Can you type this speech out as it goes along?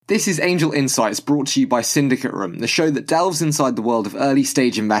This is Angel Insights, brought to you by Syndicate Room, the show that delves inside the world of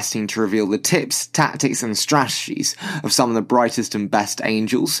early-stage investing to reveal the tips, tactics and strategies of some of the brightest and best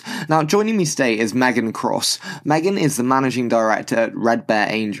angels. Now, joining me today is Megan Cross. Megan is the managing director at Red Bear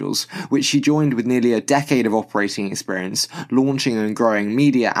Angels, which she joined with nearly a decade of operating experience, launching and growing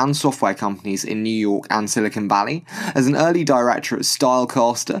media and software companies in New York and Silicon Valley. As an early director at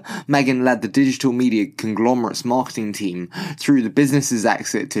Stylecaster, Megan led the digital media conglomerate's marketing team through the business's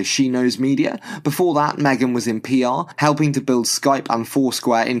exit to She Knows Media. Before that, Megan was in PR, helping to build Skype and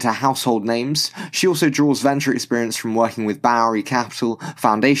Foursquare into household names. She also draws venture experience from working with Bowery Capital,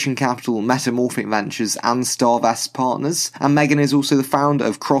 Foundation Capital, Metamorphic Ventures, and Starvest Partners. And Megan is also the founder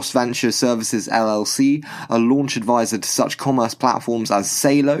of Cross Venture Services LLC, a launch advisor to such commerce platforms as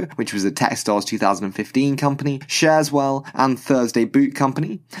Salo, which was a Techstars 2015 company, Shareswell, and Thursday Boot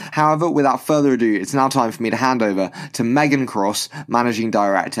Company. However, without further ado, it's now time for me to hand over to Megan Cross, Managing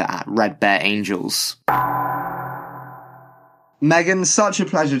Director at Red Bear Angels. Megan, such a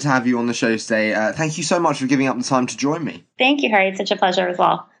pleasure to have you on the show today. Thank you so much for giving up the time to join me. Thank you, Harry. It's such a pleasure as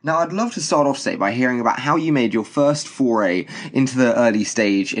well. Now, I'd love to start off today by hearing about how you made your first foray into the early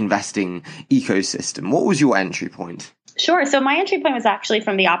stage investing ecosystem. What was your entry point? Sure. So my entry point was actually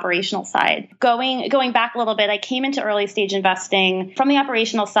from the operational side. Going back a little bit, I came into early stage investing from the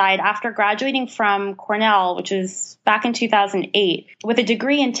operational side after graduating from Cornell, which was back in 2008, with a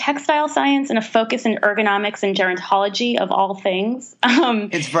degree in textile science and a focus in ergonomics and gerontology of all things.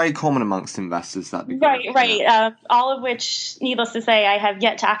 It's very common amongst investors, that degree. Right. All of which, needless to say, I have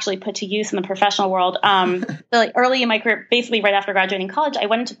yet to actually put to use in the professional world. Early in my career, basically right after graduating college, I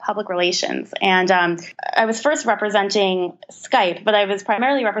went into public relations, and I was first representing Skype, but I was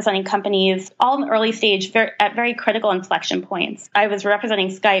primarily representing companies all in the early stage at very critical inflection points. I was representing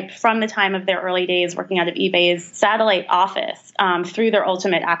Skype from the time of their early days working out of eBay's satellite office through their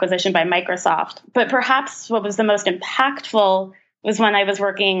ultimate acquisition by Microsoft. But perhaps what was the most impactful was when I was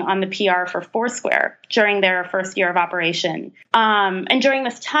working on the PR for Foursquare during their first year of operation. And during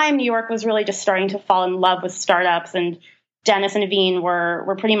this time, New York was really just starting to fall in love with startups, and Dennis and Naveen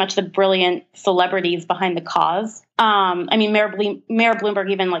were pretty much the brilliant celebrities behind the cause. Mayor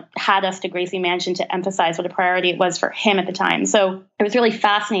Bloomberg even had us to Gracie Mansion to emphasize what a priority it was for him at the time. So I was really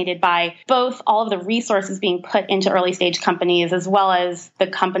fascinated by both all of the resources being put into early stage companies, as well as the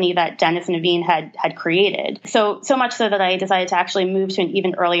company that Dennis and Naveen had created. So much so that I decided to actually move to an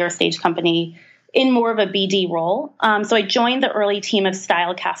even earlier stage company in more of a BD role. So I joined the early team of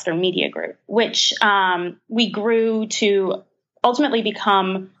Stylecaster Media Group, which we grew to ultimately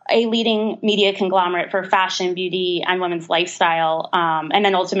become a leading media conglomerate for fashion, beauty, and women's lifestyle, and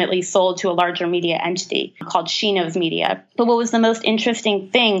then ultimately sold to a larger media entity called She Knows Media. But what was the most interesting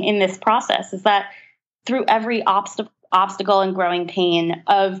thing in this process is that through every obstacle and growing pain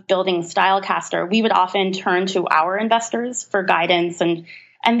of building Stylecaster, we would often turn to our investors for guidance,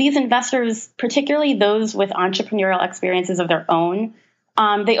 and these investors, particularly those with entrepreneurial experiences of their own,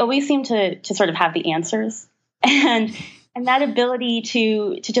 they always seem to sort of have the answers. And that ability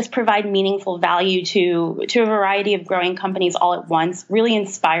to just provide meaningful value to a variety of growing companies all at once really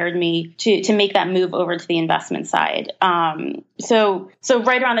inspired me to make that move over to the investment side. So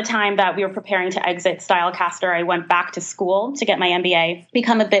right around the time that we were preparing to exit Stylecaster, I went back to school to get my MBA,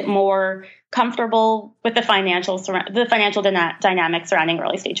 become a bit more comfortable with the financial dynamics surrounding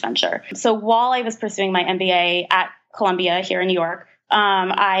early stage venture. So while I was pursuing my MBA at Columbia here in New York,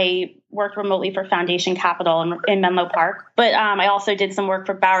 I worked remotely for Foundation Capital in Menlo Park, but I also did some work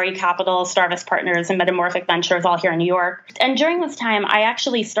for Bowery Capital, Starvest Partners, and Metamorphic Ventures, all here in New York. And during this time, I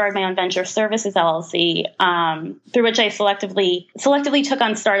actually started my own venture services LLC, through which I selectively took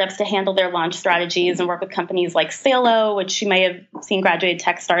on startups to handle their launch strategies and work with companies like Salo, which you may have seen graduated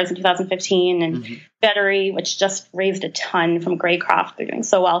Techstars in 2015, and Bettery, which just raised a ton from Greycroft. They're doing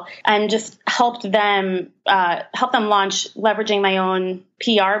so well, and just helped them launch, leveraging my own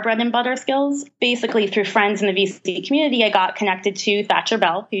PR bread and butter skills. Basically, through friends in the VC community, I got connected to Thatcher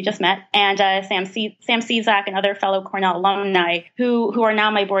Bell, who you just met, and Sam Cizak and other fellow Cornell alumni who are now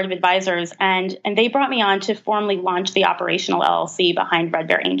my board of advisors. And they brought me on to formally launch the operational LLC behind Red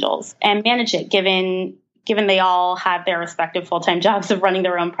Bear Angels and manage it, given they all have their respective full-time jobs of running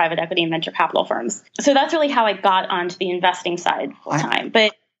their own private equity and venture capital firms. So that's really how I got onto the investing side full-time.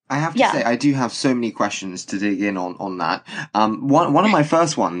 But I have to say, I do have so many questions to dig in on that. One of my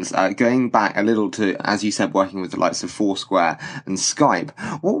first ones, going back a little to, as you said, working with the likes of Foursquare and Skype,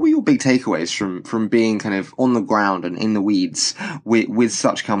 what were your big takeaways from being kind of on the ground and in the weeds with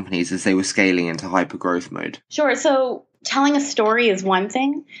such companies as they were scaling into hyper growth mode? Sure. So telling a story is one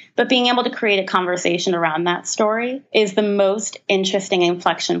thing, but being able to create a conversation around that story is the most interesting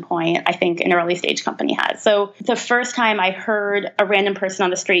inflection point I think an early stage company has. So the first time I heard a random person on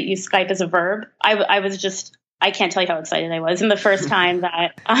the street use Skype as a verb, I can't tell you how excited I was. And the first time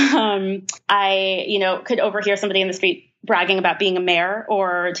that I could overhear somebody in the street bragging about being a mayor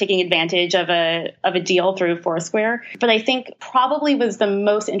or taking advantage of a deal through Foursquare. But I think probably was the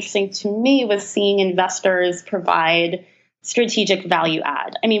most interesting to me was seeing investors provide strategic value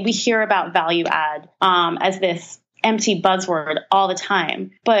add. I mean, we hear about value add as this empty buzzword all the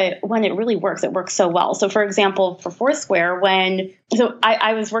time, but when it really works, it works so well. So for example, for Foursquare,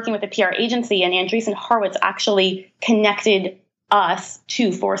 I was working with a PR agency and Andreessen Horowitz actually connected us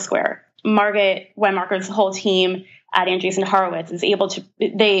to Foursquare. Margaret Wenmarker's whole team at Andreessen Horowitz is able to,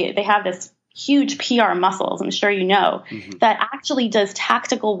 they have this huge PR muscles, I'm sure you know, that actually does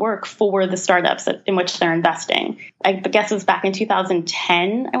tactical work for the startups in which they're investing. I guess it was back in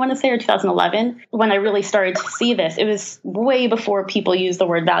 2010, I want to say, or 2011, when I really started to see this. It was way before people use the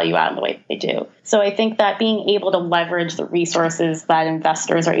word value add the way they do. So I think that being able to leverage the resources that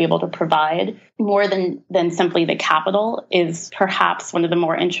investors are able to provide more than simply the capital is perhaps one of the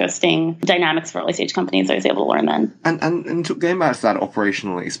more interesting dynamics for early stage companies I was able to learn then. And going back to that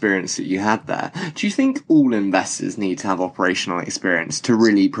operational experience that you had there, do you think all investors need to have operational experience to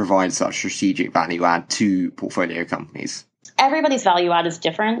really provide such strategic value add to portfolio companies? Everybody's value add is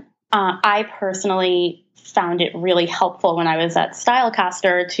different. I personally found it really helpful when I was at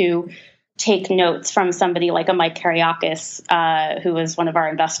Stylecaster to take notes from somebody like a Mike Kariakis, who was one of our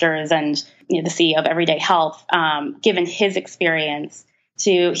investors and the CEO of Everyday Health, given his experience,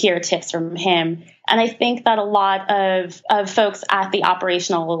 to hear tips from him. And I think that a lot of folks at the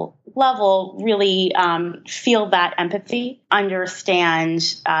operational level really feel that empathy, understand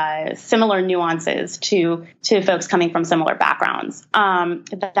similar nuances to folks coming from similar backgrounds.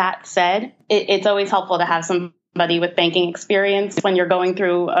 That said, it's always helpful to have somebody with banking experience when you're going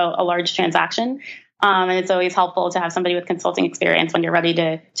through a large transaction. And it's always helpful to have somebody with consulting experience when you're ready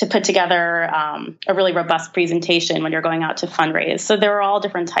to put together a really robust presentation when you're going out to fundraise. So there are all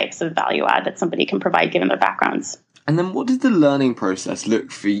different types of value add that somebody can provide given their backgrounds. And then what did the learning process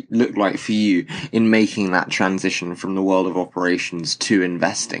look like for you in making that transition from the world of operations to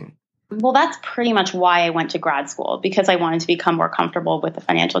investing? Well, that's pretty much why I went to grad school, because I wanted to become more comfortable with the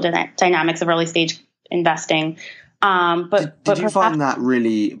financial dynamics of early stage investing. But did you find that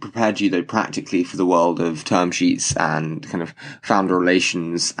really prepared you, though, practically for the world of term sheets and kind of founder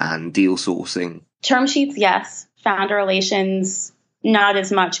relations and deal sourcing? Term sheets, yes. Founder relations, not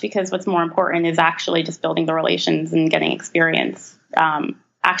as much, because what's more important is actually just building the relations and getting experience,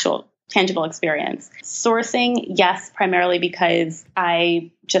 actual tangible experience. Sourcing, yes, primarily because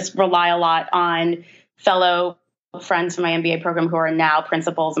I just rely a lot on fellow friends from my MBA program who are now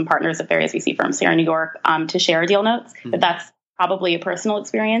principals and partners at various VC firms here in New York to share deal notes. But that's probably a personal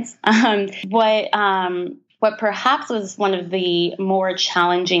experience. What perhaps was one of the more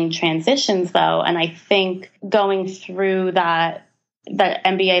challenging transitions, though, and I think going through that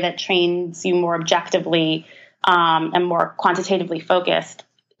MBA that trains you more objectively and more quantitatively focused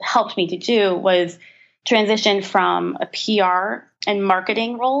helped me to do was transition from a PR and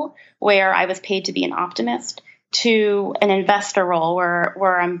marketing role where I was paid to be an optimist to an investor role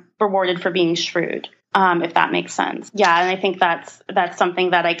where I'm rewarded for being shrewd, if that makes sense. Yeah, and I think that's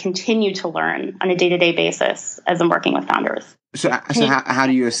something that I continue to learn on a day-to-day basis as I'm working with founders. So how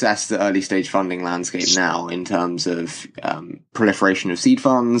do you assess the early stage funding landscape now in terms of proliferation of seed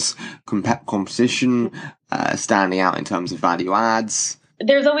funds, competition, standing out in terms of value adds?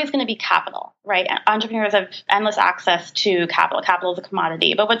 There's always going to be capital, right? Entrepreneurs have endless access to capital. Capital is a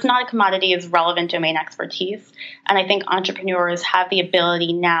commodity, but what's not a commodity is relevant domain expertise. And I think entrepreneurs have the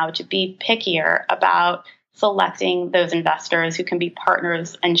ability now to be pickier about selecting those investors who can be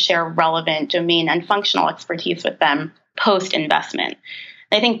partners and share relevant domain and functional expertise with them post-investment.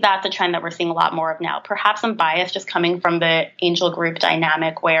 I think that's a trend that we're seeing a lot more of now. Perhaps I'm biased just coming from the angel group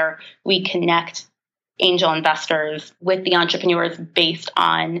dynamic where we connect angel investors with the entrepreneurs based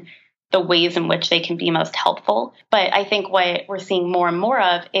on the ways in which they can be most helpful. But I think what we're seeing more and more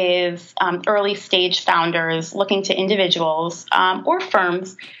of is early stage founders looking to individuals or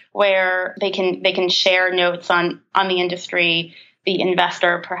firms where they can share notes on the industry. The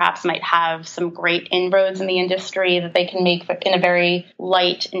investor perhaps might have some great inroads in the industry that they can make in a very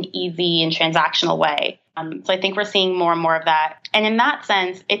light and easy and transactional way. So I think we're seeing more and more of that. And in that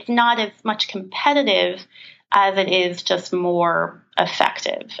sense, it's not as much competitive as it is just more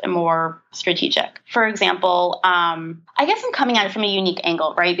effective and more strategic. For example, I guess I'm coming at it from a unique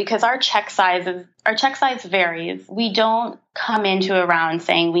angle, right? Because our check size varies. We don't come into a round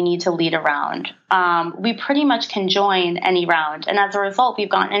saying we need to lead a round. We pretty much can join any round. And as a result, we've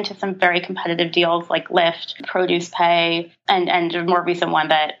gotten into some very competitive deals like Lyft, Produce Pay, and a more recent one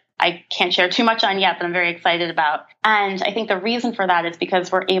that I can't share too much on yet, but I'm very excited about. And I think the reason for that is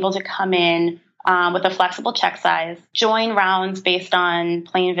because we're able to come in with a flexible check size, join rounds based on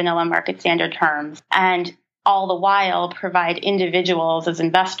plain vanilla market standard terms, and all the while provide individuals as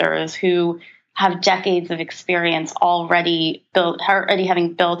investors who have decades of experience already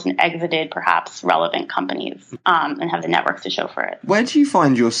having built and exited perhaps relevant companies, and have the networks to show for it. Where do you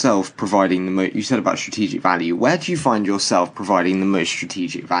find yourself providing the most? You said about strategic value. Where do you find yourself providing the most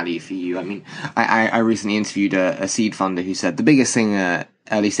strategic value for you? I mean, I recently interviewed a seed funder who said the biggest thing a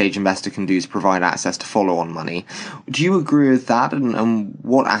early stage investor can do is provide access to follow-on money. Do you agree with that? And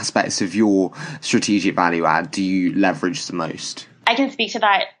what aspects of your strategic value add do you leverage the most? I can speak to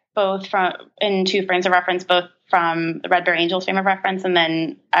that both in two frames of reference, both from the Red Bear Angels frame of reference, and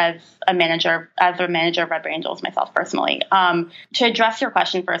then as a manager of Red Bear Angels myself personally. To address your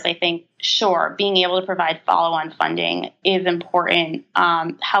question first, I think, sure, being able to provide follow-on funding is important.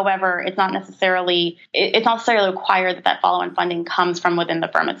 However, it's not necessarily required that follow-on funding comes from within the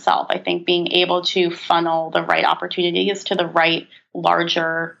firm itself. I think being able to funnel the right opportunities to the right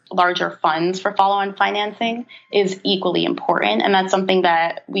larger funds for follow-on financing is equally important. And that's something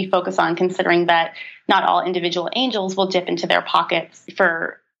that we focus on, considering that not all individual angels will dip into their pockets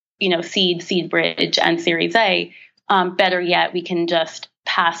for, seed, bridge, and Series A. Better yet, we can just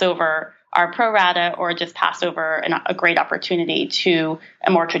pass over our pro rata or just pass over a great opportunity to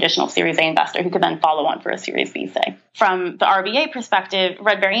a more traditional Series A investor who could then follow on for a Series B, say. From the RBA perspective,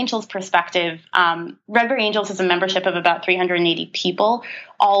 Red Bear Angels perspective, Red Bear Angels is a membership of about 380 people,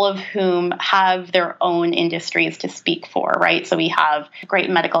 all of whom have their own industries to speak for, right? So we have great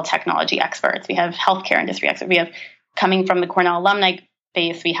medical technology experts. We have healthcare industry experts. We have, coming from the Cornell alumni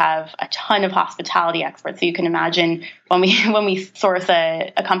base, we have a ton of hospitality experts. So you can imagine when we source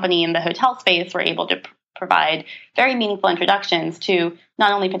a company in the hotel space, we're able to provide very meaningful introductions to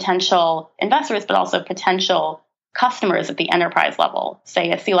not only potential investors, but also potential customers at the enterprise level,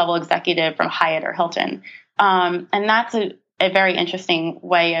 say a C-level executive from Hyatt or Hilton. And that's a very interesting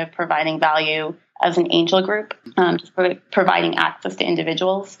way of providing value as an angel group, just providing access to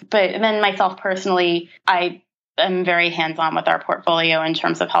individuals. But then myself personally, I'm very hands-on with our portfolio in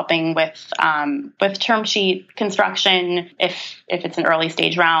terms of helping with term sheet construction, if it's an early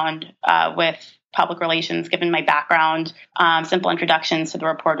stage round, with public relations, given my background, simple introductions to the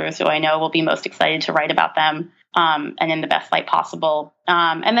reporters who I know will be most excited to write about them, and in the best light possible.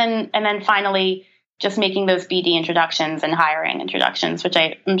 And then finally, just making those BD introductions and hiring introductions, which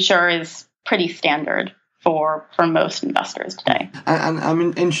I'm sure is pretty standard for most investors today. And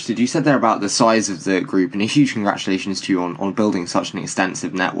I'm interested, you said there about the size of the group, and a huge congratulations to you on building such an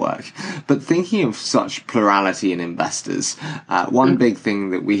extensive network. But thinking of such plurality in investors, one big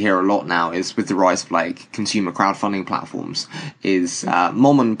thing that we hear a lot now is with the rise of consumer crowdfunding platforms is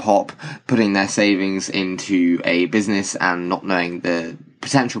mom and pop putting their savings into a business and not knowing the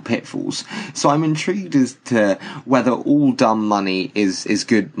potential pitfalls. So I'm intrigued as to whether all dumb money is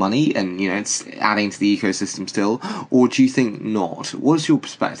good money and, it's adding to the ecosystem still, or do you think not? What's your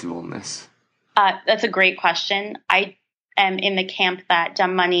perspective on this? That's a great question. I am in the camp that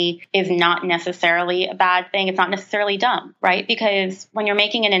dumb money is not necessarily a bad thing. It's not necessarily dumb, right? Because when you're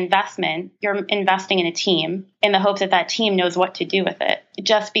making an investment, you're investing in a team in the hopes that team knows what to do with it.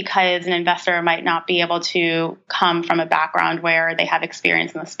 Just because an investor might not be able to come from a background where they have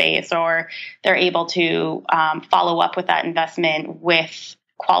experience in the space, or they're able to follow up with that investment with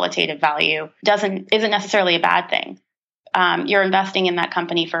qualitative value, isn't necessarily a bad thing. You're investing in that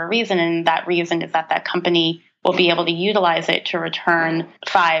company for a reason, and that reason is that company will be able to utilize it to return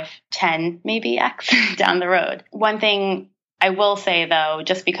 5, 10, maybe X down the road. One thing I will say, though,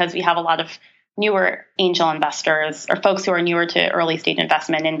 just because we have a lot of newer angel investors or folks who are newer to early stage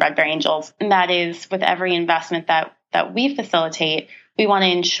investment in Red Bear Angels, and that is with every investment that we facilitate, we want to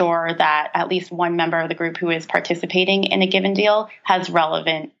ensure that at least one member of the group who is participating in a given deal has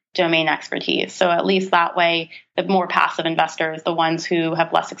relevant domain expertise. So at least that way, the more passive investors, the ones who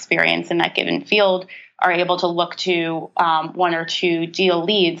have less experience in that given field, are able to look to one or two deal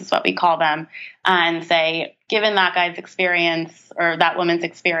leads, is what we call them, and say, given that guy's experience or that woman's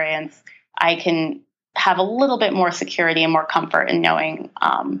experience, I can have a little bit more security and more comfort in knowing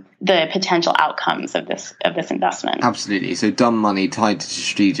the potential outcomes of this investment. Absolutely. So dumb money tied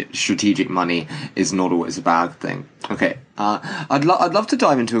to strategic money is not always a bad thing. Okay. I'd love to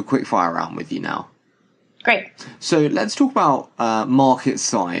dive into a quick fire round with you now. Great. So let's talk about market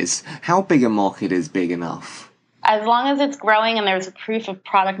size. How big a market is big enough? As long as it's growing and there's a proof of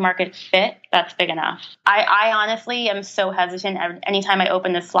product market fit, that's big enough. I honestly am so hesitant anytime I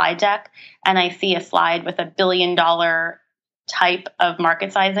open a slide deck and I see a slide with $1 billion type of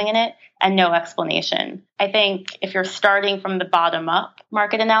market sizing in it and no explanation. I think if you're starting from the bottom up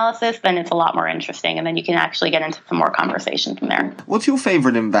market analysis, then it's a lot more interesting, and then you can actually get into some more conversation from there. What's your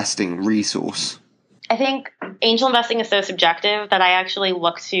favorite investing resource? I think angel investing is so subjective that I actually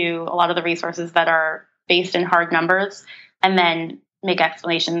look to a lot of the resources that are based in hard numbers and then make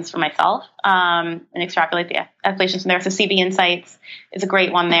explanations for myself and extrapolate the explanations from there. So CB Insights is a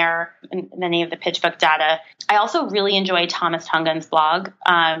great one there, and any of the PitchBook data. I also really enjoy Thomas Tungan's blog.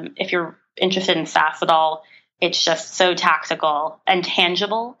 If you're interested in SaaS at all, it's just so tactical and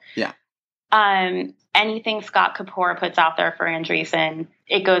tangible. Yeah. Anything Scott Kapoor puts out there for Andreessen,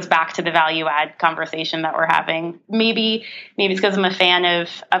 it goes back to the value add conversation that we're having. Maybe it's because I'm a fan of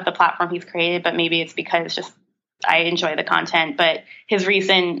the platform he's created, but maybe it's because just I enjoy the content. But his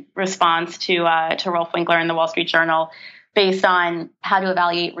recent response to Rolf Winkler in the Wall Street Journal, based on how to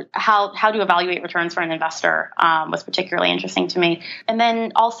evaluate returns for an investor, was particularly interesting to me. And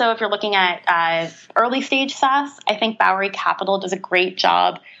then also, if you're looking at early stage SaaS, I think Bowery Capital does a great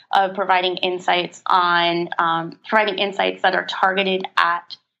job of providing insights that are targeted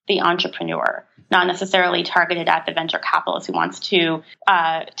at the entrepreneur, not necessarily targeted at the venture capitalist who wants to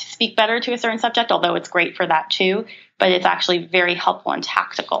speak better to a certain subject, although it's great for that too. But it's actually very helpful and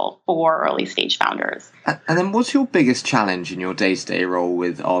tactical for early stage founders. And then what's your biggest challenge in your day-to-day role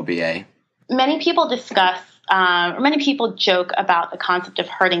with RBA? Many people joke about the concept of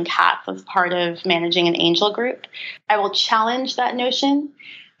herding cats as part of managing an angel group. I will challenge that notion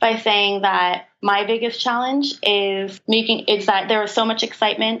by saying that my biggest challenge is that there is so much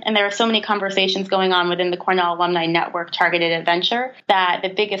excitement and there are so many conversations going on within the Cornell Alumni Network targeted at venture that the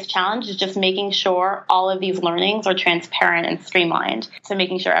biggest challenge is just making sure all of these learnings are transparent and streamlined. So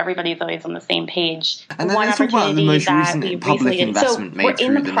making sure everybody's always on the same page. And then let's talk about the most recent public investment made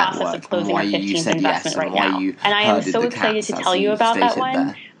through the network and why you said yes and why you and I am so excited to tell you about that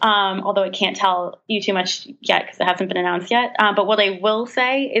one. Although I can't tell you too much yet because it hasn't been announced yet. But what I will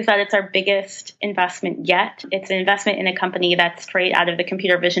say is that it's our biggest investment yet. It's an investment in a company that's straight out of the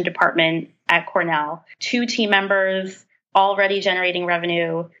computer vision department at Cornell. 2 team members, already generating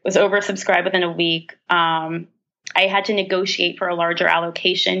revenue, was oversubscribed within a week. I had to negotiate for a larger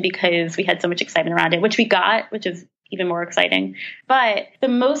allocation because we had so much excitement around it, which we got, which is even more exciting. But the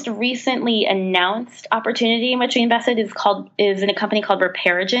most recently announced opportunity in which we invested is in a company called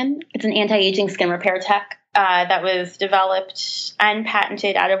Reparagen. It's an anti-aging skin repair tech that was developed and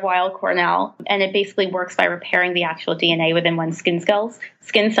patented out of Weill Cornell, and it basically works by repairing the actual DNA within one's skin cells.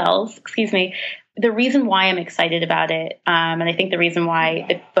 The reason why I'm excited about it, and I think the reason why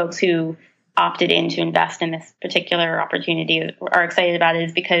the folks who opted in to invest in this particular opportunity are excited about it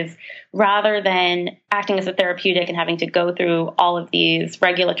is because rather than acting as a therapeutic and having to go through all of these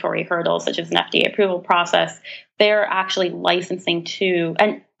regulatory hurdles, such as an FDA approval process, they're actually licensing to,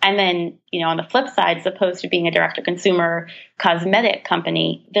 and then, on the flip side, as opposed to being a direct-to-consumer cosmetic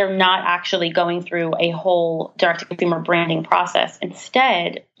company, they're not actually going through a whole direct-to-consumer branding process.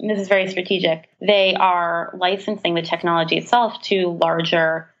 Instead, and this is very strategic, they are licensing the technology itself to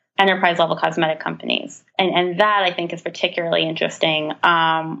larger enterprise-level cosmetic companies. And that, I think, is particularly interesting.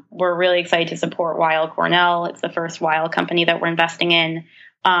 We're really excited to support Weill Cornell. It's the first Weill company that we're investing in.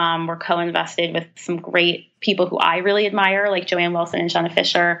 We're co-invested with some great people who I really admire, like Joanne Wilson and Shauna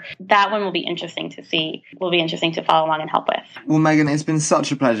Fisher. That one will be interesting to see. Will be interesting to follow along and help with. Well, Megan, it's been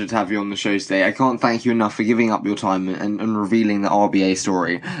such a pleasure to have you on the show today. I can't thank you enough for giving up your time and revealing the RBA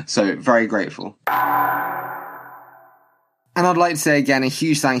story. So, very grateful. And I'd like to say again a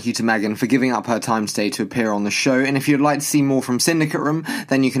huge thank you to Megan for giving up her time today to appear on the show. And if you'd like to see more from Syndicate Room,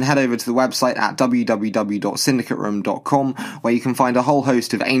 then you can head over to the website at www.syndicateroom.com, where you can find a whole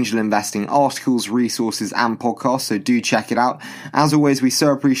host of angel investing articles, resources, and podcasts, so do check it out. As always, we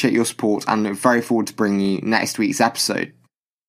so appreciate your support and look very forward to bringing you next week's episode.